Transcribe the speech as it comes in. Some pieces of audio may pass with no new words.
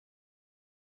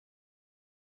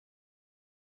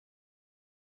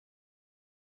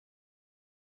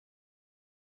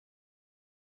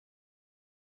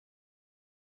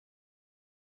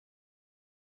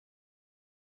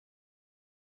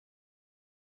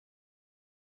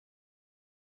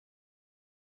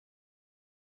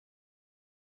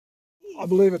I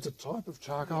believe it's a type of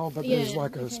charcoal, but Yeah, there's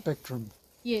like a spectrum.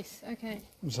 Yes, okay.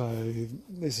 So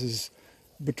this is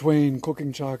between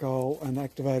cooking charcoal and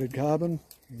activated carbon.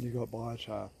 You've got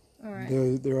biochar. All right.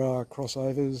 There are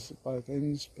crossovers at both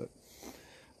ends, but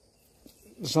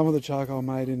some of the charcoal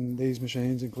made in these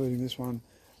machines, including this one,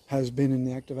 has been in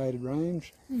the activated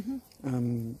range.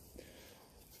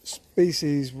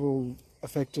 Species will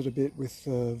affect it a bit with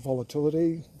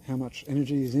volatility, how much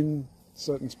energy is in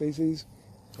certain species.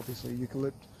 Obviously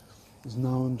eucalypt is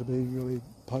known to be really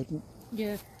potent.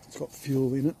 Yeah. It's got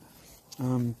fuel in it,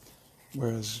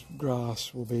 whereas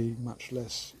grass will be much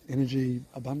less energy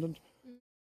abundant.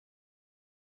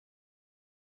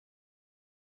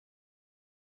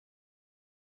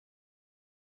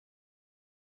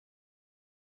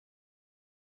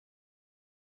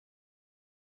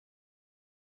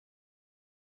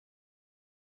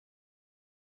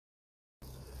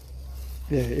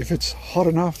 Yeah, if it's hot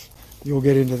enough, you'll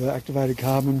get into the activated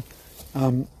carbon,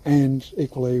 and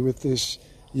equally with this,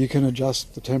 you can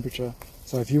adjust the temperature.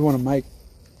 So if you want to make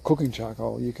cooking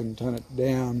charcoal, you can turn it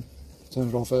down, turn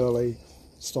it off early,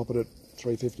 stop it at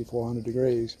 350, 400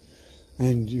 degrees,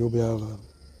 and you'll be able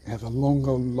to have a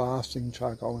longer lasting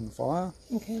charcoal in the fire.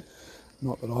 Okay.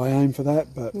 Not that I aim for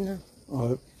that, but No.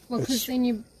 Well, because then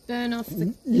you burn off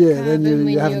the yeah, carbon then you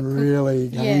when haven't you're really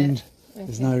gained. Yeah. Okay.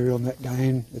 There's no real net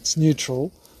gain. It's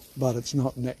neutral, but it's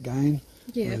not net gain.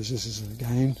 Yeah. Whereas this is a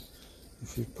gain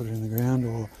if you put it in the ground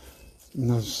or in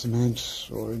the cement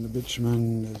or in the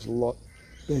bitumen. There's a lot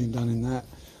being done in that,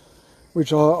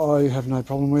 which I have no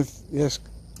problem with. Yes,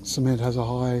 cement has a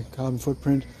high carbon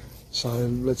footprint, so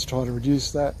let's try to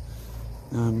reduce that.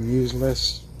 Use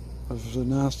less of the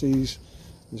nasties.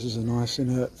 This is a nice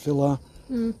inert filler.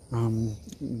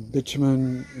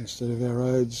 Bitumen, instead of our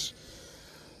roads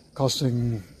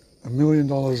costing $1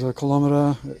 million a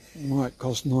kilometre, it might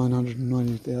cost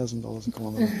 $990,000 a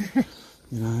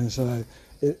kilometre. So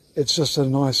it's just a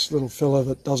nice little filler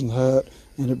that doesn't hurt,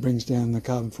 and it brings down the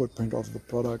carbon footprint of the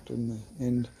product in the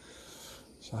end.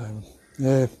 So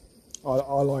yeah,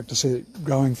 I like to see it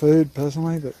growing food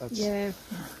personally, but that's a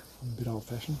bit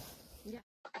old-fashioned. Yeah.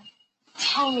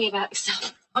 Tell me about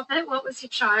yourself. What was your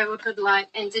childhood like,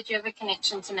 and did you have a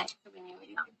connection to nature when you were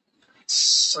young?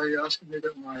 So you're asking me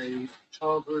about my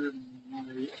childhood and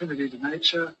my affinity to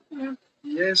nature?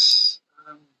 Yes.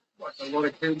 Like a lot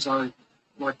of kids, I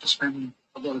like to spend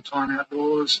a lot of time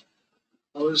outdoors.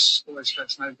 I was always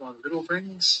fascinated by the little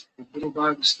things, the little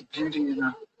bugs, the beauty in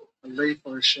a leaf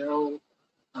or a shell.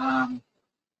 And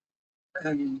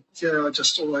yeah, I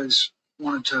just always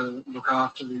wanted to look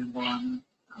after the environment.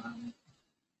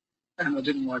 And I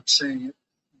didn't like seeing it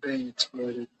being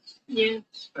exploited in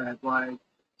a bad way,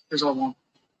 because I want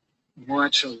my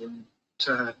children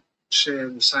to share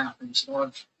the same things that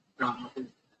I've grown up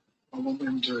with. I want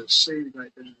them to see the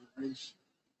Great Barrier Reef.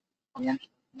 I want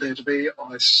there to be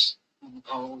ice on the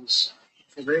poles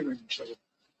for their grandchildren.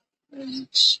 And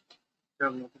it's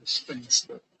fairly obvious things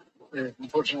that,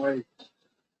 unfortunately,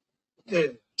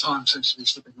 time seems to be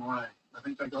slipping away. I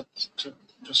think they got to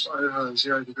just over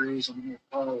 0 degrees on the North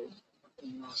Pole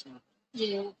in the last month.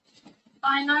 Yeah.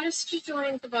 I noticed you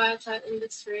joined the biochar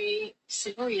industry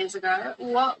several years ago.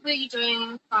 What were you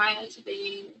doing prior to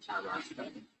being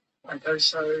Charmaster? Okay,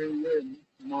 so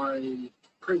my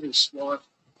previous life,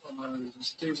 I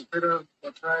was a diesel fitter by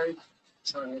trade,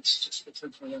 so it's just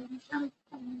essentially a mechanic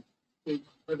on big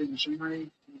heavy machinery.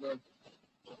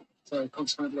 So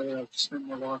consequently, I've spent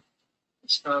my life. I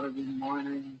started in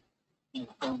mining,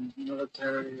 I've done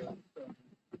military, I've done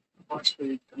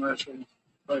high-speed commercial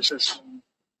processing,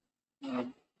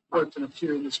 worked in a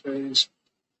few industries,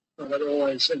 but it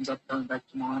always ends up going back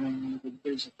to mining with a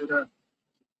diesel fitter.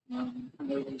 And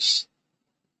it was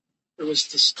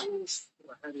the skills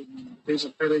that I had in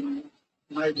diesel fitting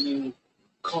made me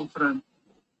confident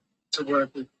to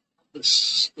work with the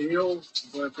steel,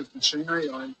 to work with machinery.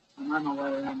 I know my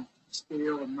way around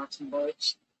steel and nuts and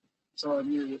bolts, so I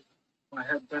knew that I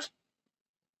had that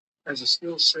as a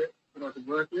skill set that I could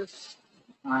work with.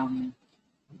 From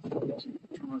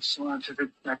a scientific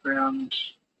background,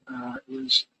 it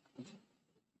was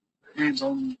a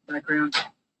hands-on background,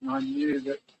 and I knew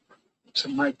that to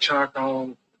make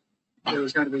charcoal there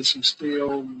was going to be some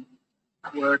steel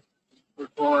work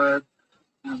required,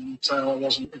 so I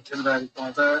wasn't intimidated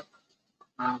by that.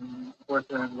 I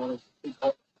worked around a lot of big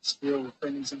hot steel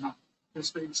things in my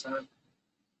history, so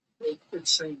it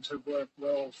seemed to work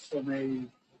well for me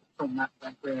from that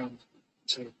background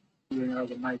to being able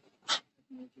to make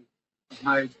technology. I've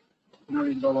made $1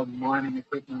 million mining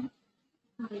equipment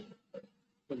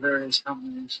for various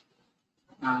companies,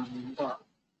 but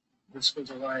this was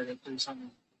a way to do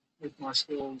something with my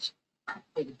skills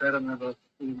for the betterment of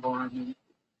the environment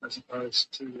as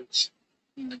opposed to its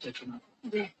detriment.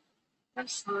 Yeah,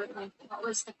 absolutely. What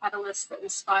was the catalyst that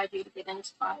inspired you to get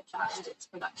into biochar and its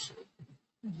production?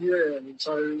 Yeah,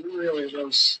 so really it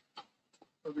was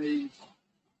for me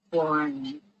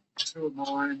flying to a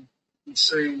mine and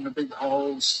seeing the big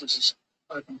holes. This is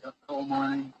open cut coal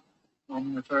mining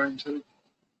I'm referring to.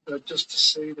 But just to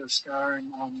see the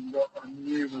scarring on what I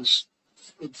knew was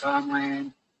good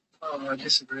farmland, I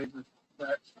disagreed with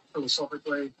that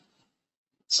philosophically.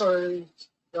 So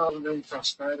rather than being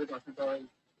frustrated, I think I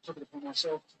took it upon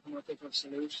myself to come up with a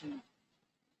solution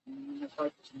and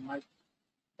hope to make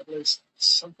at least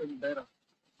something better,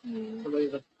 to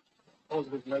leave a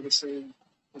positive legacy,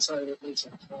 to say that at least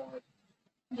I tried.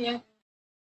 Yeah.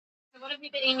 So what have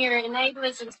you been your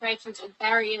enablers, inspirations, or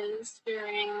barriers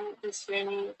during this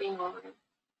journey you've been on?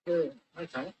 Yeah,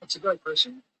 okay, that's a great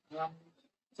question.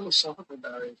 Philosophical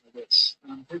barriers, I guess.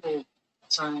 People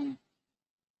saying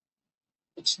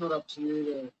it's not up to you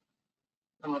to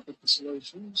come up with the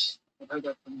solutions. I've had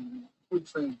that from good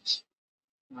friends.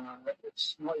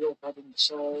 It's not your problem to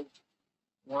solve.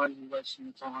 Why are you wasting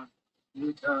your time?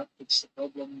 You can't fix the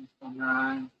problem on your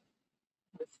own.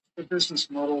 The business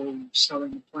model,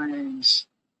 selling the plans,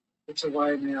 it's a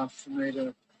way now for me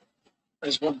to,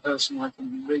 as one person, I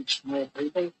can reach more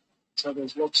people. So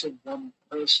there's lots of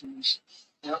persons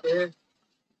out there,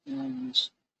 and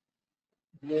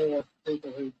more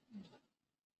people who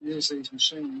use these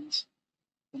machines,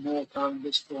 the more carbon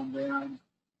gets drawn down.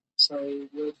 So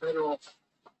we're better off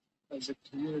as a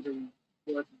community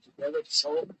working together to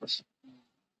solve this.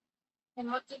 And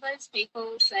what do those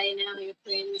people say now, your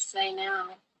friends say now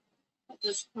at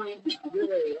this point?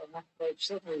 Yeah, they've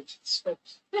certainly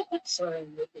stopped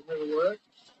saying that it never worked.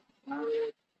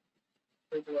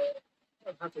 People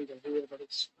are happy to hear that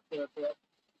it's worked out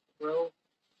well.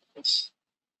 It's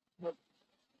not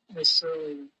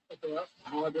necessarily about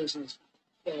my business,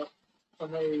 but for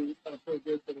me, I feel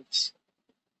good that it's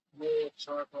more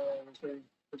charcoal is being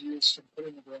produced and put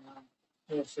in the ground,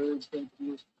 more food's being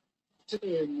produced,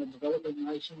 particularly in the developing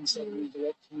nations that we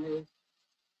direct to.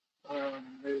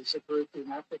 There's a group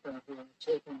in Africa who are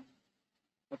talking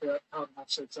about carbon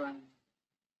offset zone.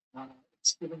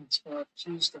 It's Given Spark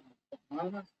Tuesday at the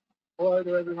moment. Hello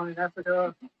to everyone in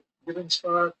Africa. Given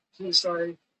Spark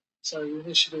Tuesday. So the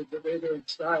initiative that we're doing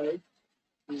today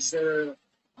is there are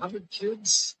 100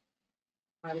 kids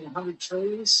planting 100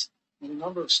 trees in a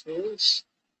number of schools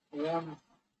around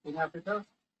in Africa.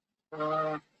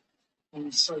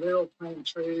 And so they're all planting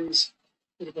trees,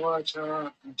 bit of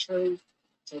biochar and a tree.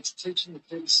 So it's teaching the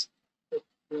kids that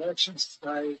their actions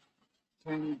today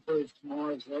can improve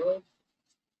tomorrow's world,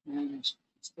 and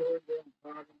storing down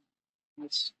carbon. And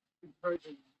it's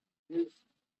encouraging youth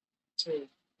to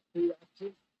be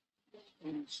active,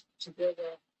 and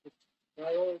together, if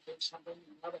they all do something,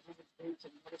 another 100 kids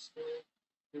in another school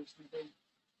do something,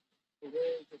 the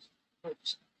world just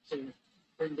helps to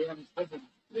bring down the problem.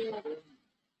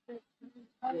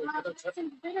 That's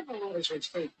incredible. As we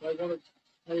speak, they wanted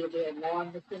me to be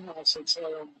online with them. I said,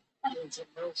 sorry, I'm doing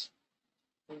something else.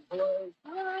 And hello.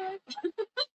 Hello.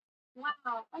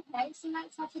 Wow. Okay, so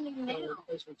that's happening now.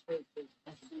 As we speak, there's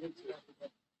kids out there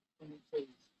in the trees.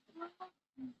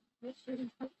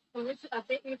 I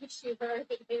bet you wish you were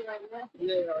over here right now.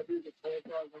 Yeah, I do get told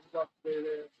I would love to be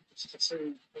there just to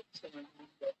see what's going on.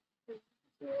 But,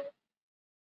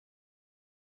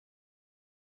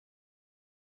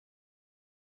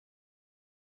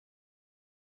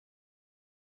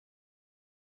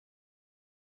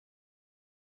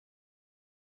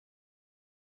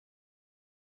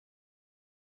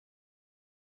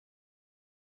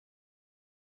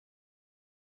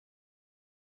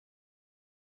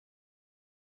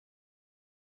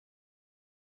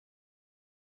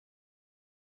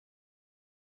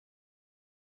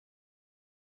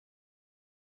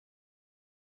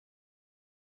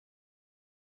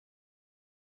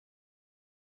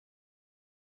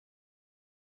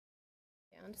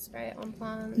 To spray it on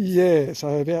plants? Yeah,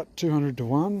 so about 200 to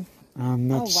 1.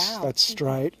 Wow. That's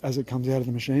straight as it comes out of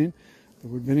the machine, the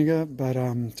wood vinegar. But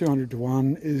 200 to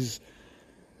 1 is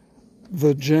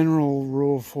the general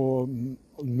rule for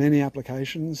many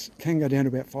applications. Can go down to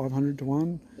about 500 to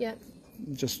 1. Yep.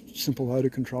 Just simple odour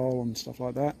control and stuff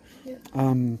like that.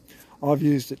 Yep. I've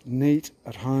used it neat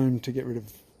at home to get rid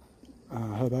of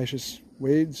herbaceous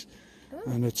weeds,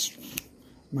 and it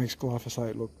makes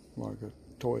glyphosate look like a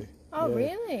toy. Oh,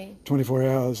 really? 24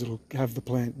 hours, it'll have the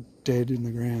plant dead in the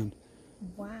ground.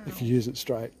 Wow. If you use it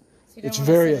straight. So you don't It's want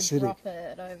very to sort of acidic. drop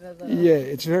it over the... Yeah,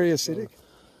 it's very acidic.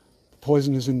 The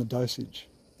poison is in the dosage.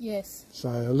 Yes. So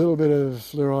a little bit of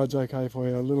fluoride's okay for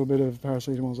you, a little bit of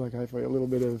paracetamol's okay for you, a little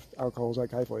bit of alcohol's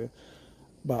okay for you,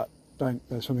 but don't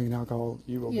go swimming in alcohol,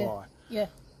 you will die. Yeah.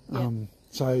 Yeah.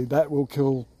 So that will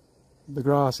kill the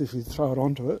grass if you throw it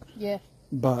onto it. Yeah.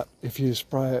 But if you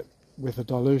spray it with a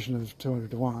dilution of 200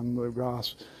 to 1, the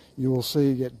grass, you will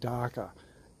see get darker.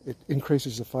 It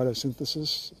increases the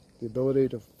photosynthesis, the ability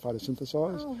to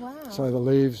photosynthesize. Oh, wow. So the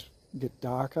leaves get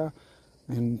darker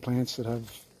in plants that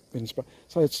have been sprayed.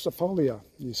 So it's a foliar.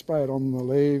 You spray it on the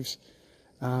leaves.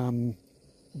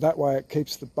 That way it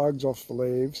keeps the bugs off the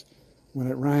leaves. When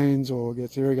it rains or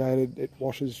gets irrigated, it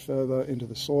washes further into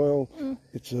the soil.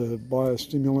 It's a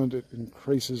biostimulant. It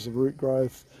increases the root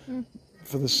growth.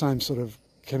 For the same sort of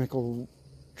chemical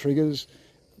triggers,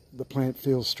 the plant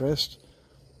feels stressed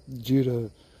due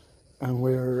to, and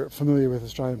we're familiar with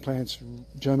Australian plants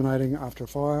germinating after a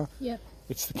fire. Yeah.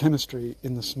 It's the chemistry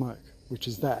in the smoke, which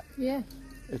is that. Yeah.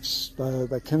 It's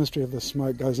the chemistry of the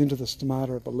smoke goes into the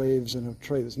stomata of the leaves in a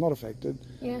tree that's not affected,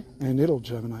 Yeah. and it'll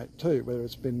germinate too, whether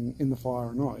it's been in the fire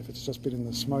or not, if it's just been in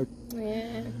the smoke.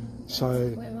 Yeah.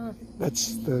 So Clever.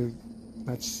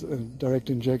 that's a direct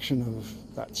injection of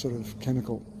that sort of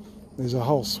chemical. There's a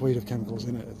whole suite of chemicals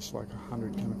in it. It's like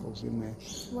 100 chemicals in there.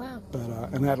 Wow.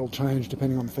 But and that'll change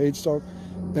depending on the feedstock.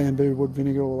 Bamboo wood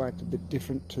vinegar will act a bit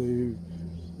different to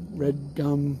red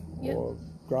gum or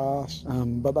grass,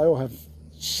 but they all have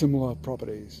similar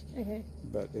properties. Okay.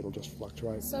 But it'll just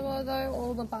fluctuate. So although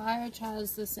all the biochar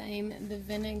is the same, the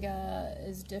vinegar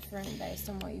is different based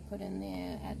on what you put in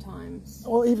there at times.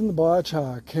 Well, even the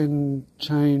biochar can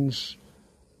change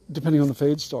depending on the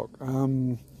feedstock.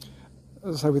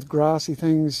 So with grassy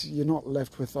things, you're not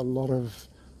left with a lot of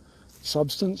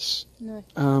substance, No.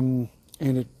 and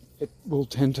it will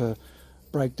tend to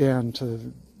break down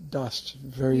to dust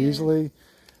very easily.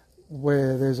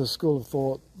 Where there's a school of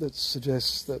thought that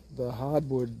suggests that the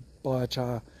hardwood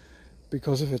biochar,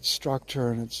 because of its structure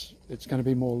and it's going to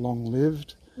be more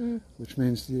long-lived, which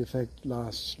means the effect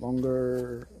lasts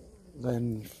longer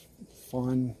than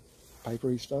fine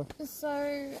papery stuff.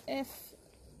 So if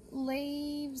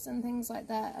leaves and things like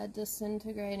that are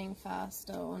disintegrating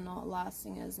faster or not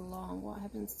lasting as long, what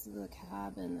happens to the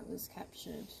carbon that was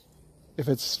captured? If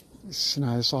it's the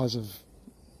size of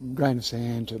a grain of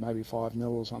sand to maybe 5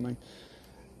 mil or something,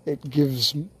 it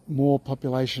gives more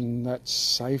population that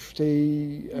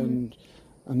safety, and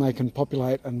they can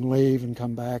populate and leave and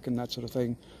come back and that sort of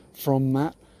thing from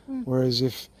that. Whereas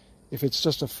if it's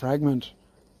just a fragment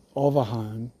of a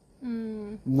home,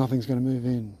 nothing's going to move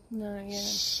in. No, yeah.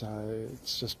 So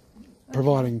it's just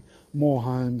providing more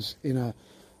homes in a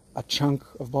chunk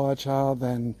of biochar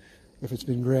than if it's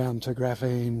been ground to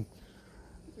graphene.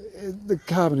 The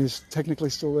carbon is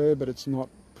technically still there, but it's not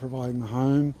providing the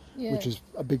home, which is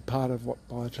a big part of what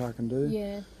biochar can do.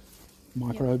 Yeah.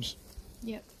 Microbes.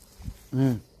 Yep.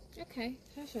 Yeah. Okay,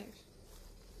 perfect.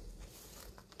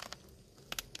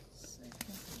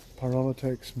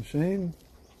 Pyrolysis machine.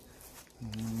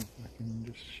 I can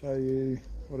just show you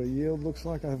what a yield looks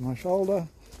like over my shoulder.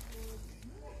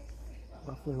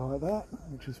 Roughly like that,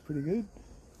 which is pretty good.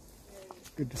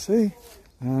 Good to see.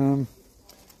 And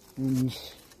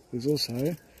there's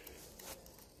also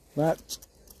that,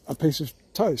 a piece of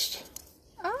toast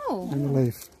Oh. in the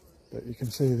leaf. But you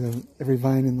can see every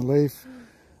vein in the leaf,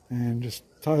 and just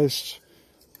toast,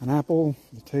 an apple,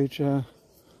 the teacher.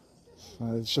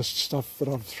 So it's just stuff that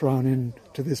I've thrown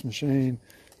into this machine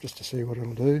just to see what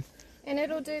it'll do. And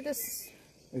it'll do this.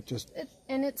 It just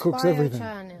And it's cooks biochar everything.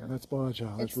 now. That's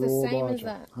biochar. That's It's the raw same biochar. as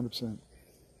that. 100%.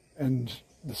 And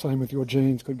the same with your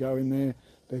jeans could go in there.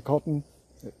 They're cotton.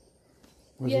 It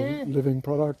was a living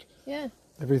product. Yeah.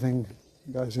 Everything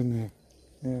goes in there.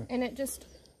 Yeah.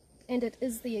 And it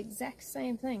is the exact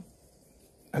same thing.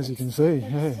 As you can see,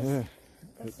 yeah.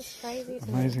 That's It's just crazy. Isn't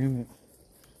amazing, isn't it?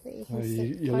 That you So can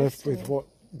stick you're left toast in with there. what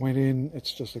went in.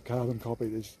 It's just a carbon copy.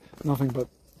 There's nothing but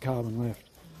carbon left.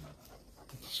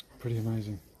 It's pretty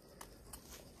amazing.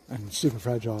 And super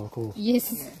fragile, of course.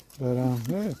 Yes. But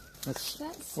yeah, that's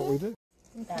what we do.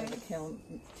 Out of the kiln,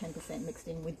 10% mixed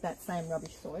in with that same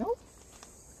rubbish soil.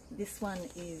 This one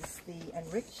is the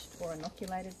enriched or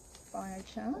inoculated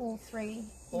biochar. All three.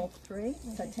 All three.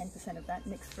 So 10% of that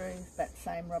mixed through that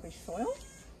same rubbish soil.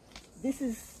 This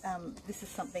is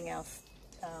something else.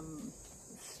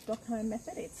 Stockholm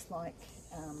method. It's like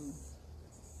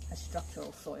a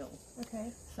structural soil.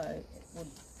 Okay. So it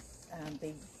would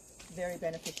be very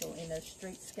beneficial in a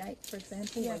streetscape, for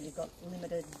example, where you've got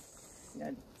limited,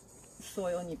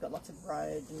 soil and you've got lots of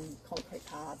roads and concrete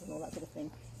paths and all that sort of thing.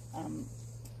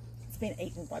 It's been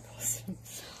eaten by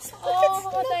possums.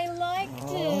 Oh, they liked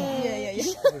it.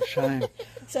 Yeah. What a shame.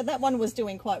 So that one was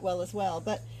doing quite well as well.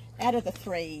 But out of the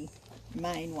three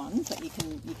main ones that you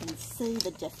can see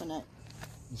the definite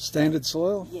Standard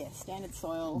soil? standard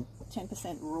soil,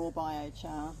 10% raw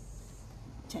biochar,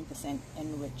 10%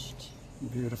 enriched.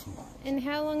 Beautiful. And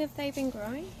how long have they been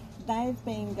growing? They've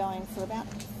been going for about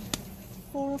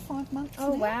 4 or 5 months.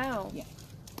 Oh, now. wow. Yeah.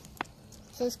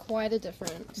 So it's quite a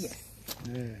difference. Yes.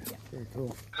 Yeah, very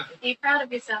cool. Are you proud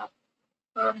of yourself?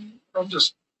 I'm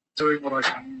just doing what I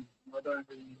can. I don't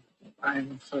really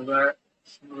aim for that.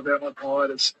 It's not about my pride.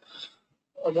 It's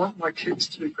I want my kids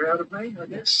to be proud of me, I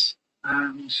guess.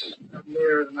 And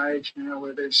they're at an age now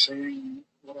where they're seeing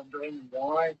what I'm doing and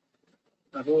why.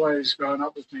 They've always grown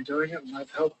up with me doing it, and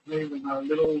they've helped me when they were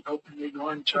little, helping me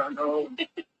grind charcoal,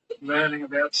 learning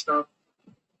about stuff.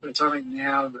 But it's only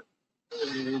now that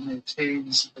they're in their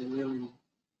teens that they're really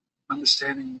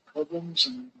understanding the problems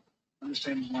and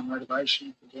understanding my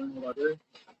motivation for doing what I do.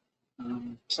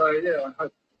 So, yeah, I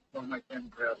hope I'll make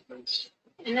them proud of this.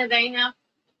 And are they now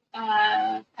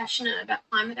passionate about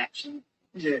climate action?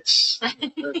 Yes,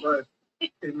 they're both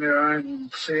in their own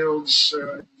fields,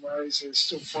 their own ways. They're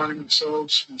still finding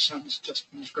themselves. My son's just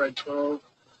finished grade 12.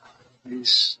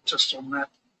 He's just on that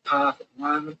path at the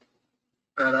moment.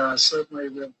 But certainly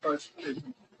we've both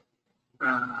been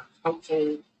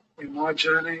helpful in my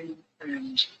journey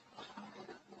and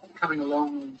coming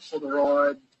along for the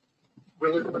ride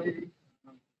willingly.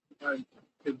 I've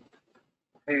been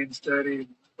hands dirty in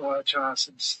biochar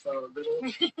since they were little,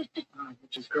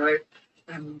 which is great.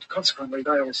 And consequently,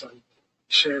 they also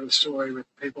share the story with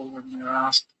people when they're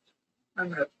asked,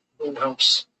 and that all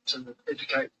helps to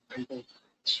educate people.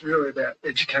 It's really about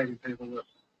educating people that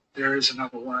there is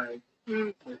another way,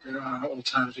 that there are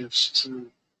alternatives to the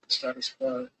status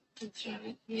quo. That's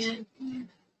right. Yeah.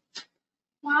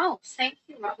 Wow. Thank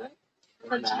you, Robert,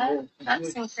 for that.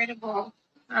 That's incredible.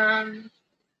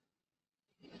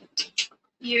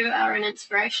 You are an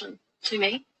inspiration to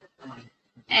me.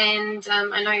 And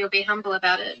I know you'll be humble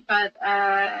about it, but,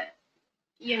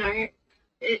 you know,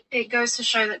 it goes to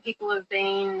show that people have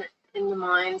been in the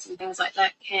mines and things like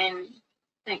that can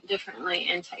think differently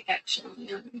and take action,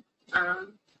 you know.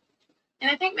 And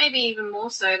I think maybe even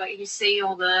more so, like you see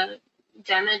all the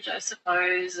damage, I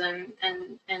suppose, and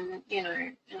you know,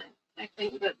 and I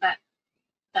think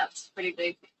that's pretty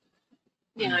big,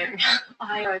 you know,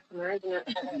 eye-opener, isn't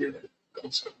it?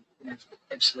 Yeah,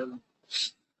 absolutely.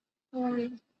 Well,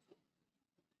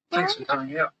 Thanks for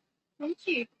coming out. thank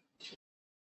you.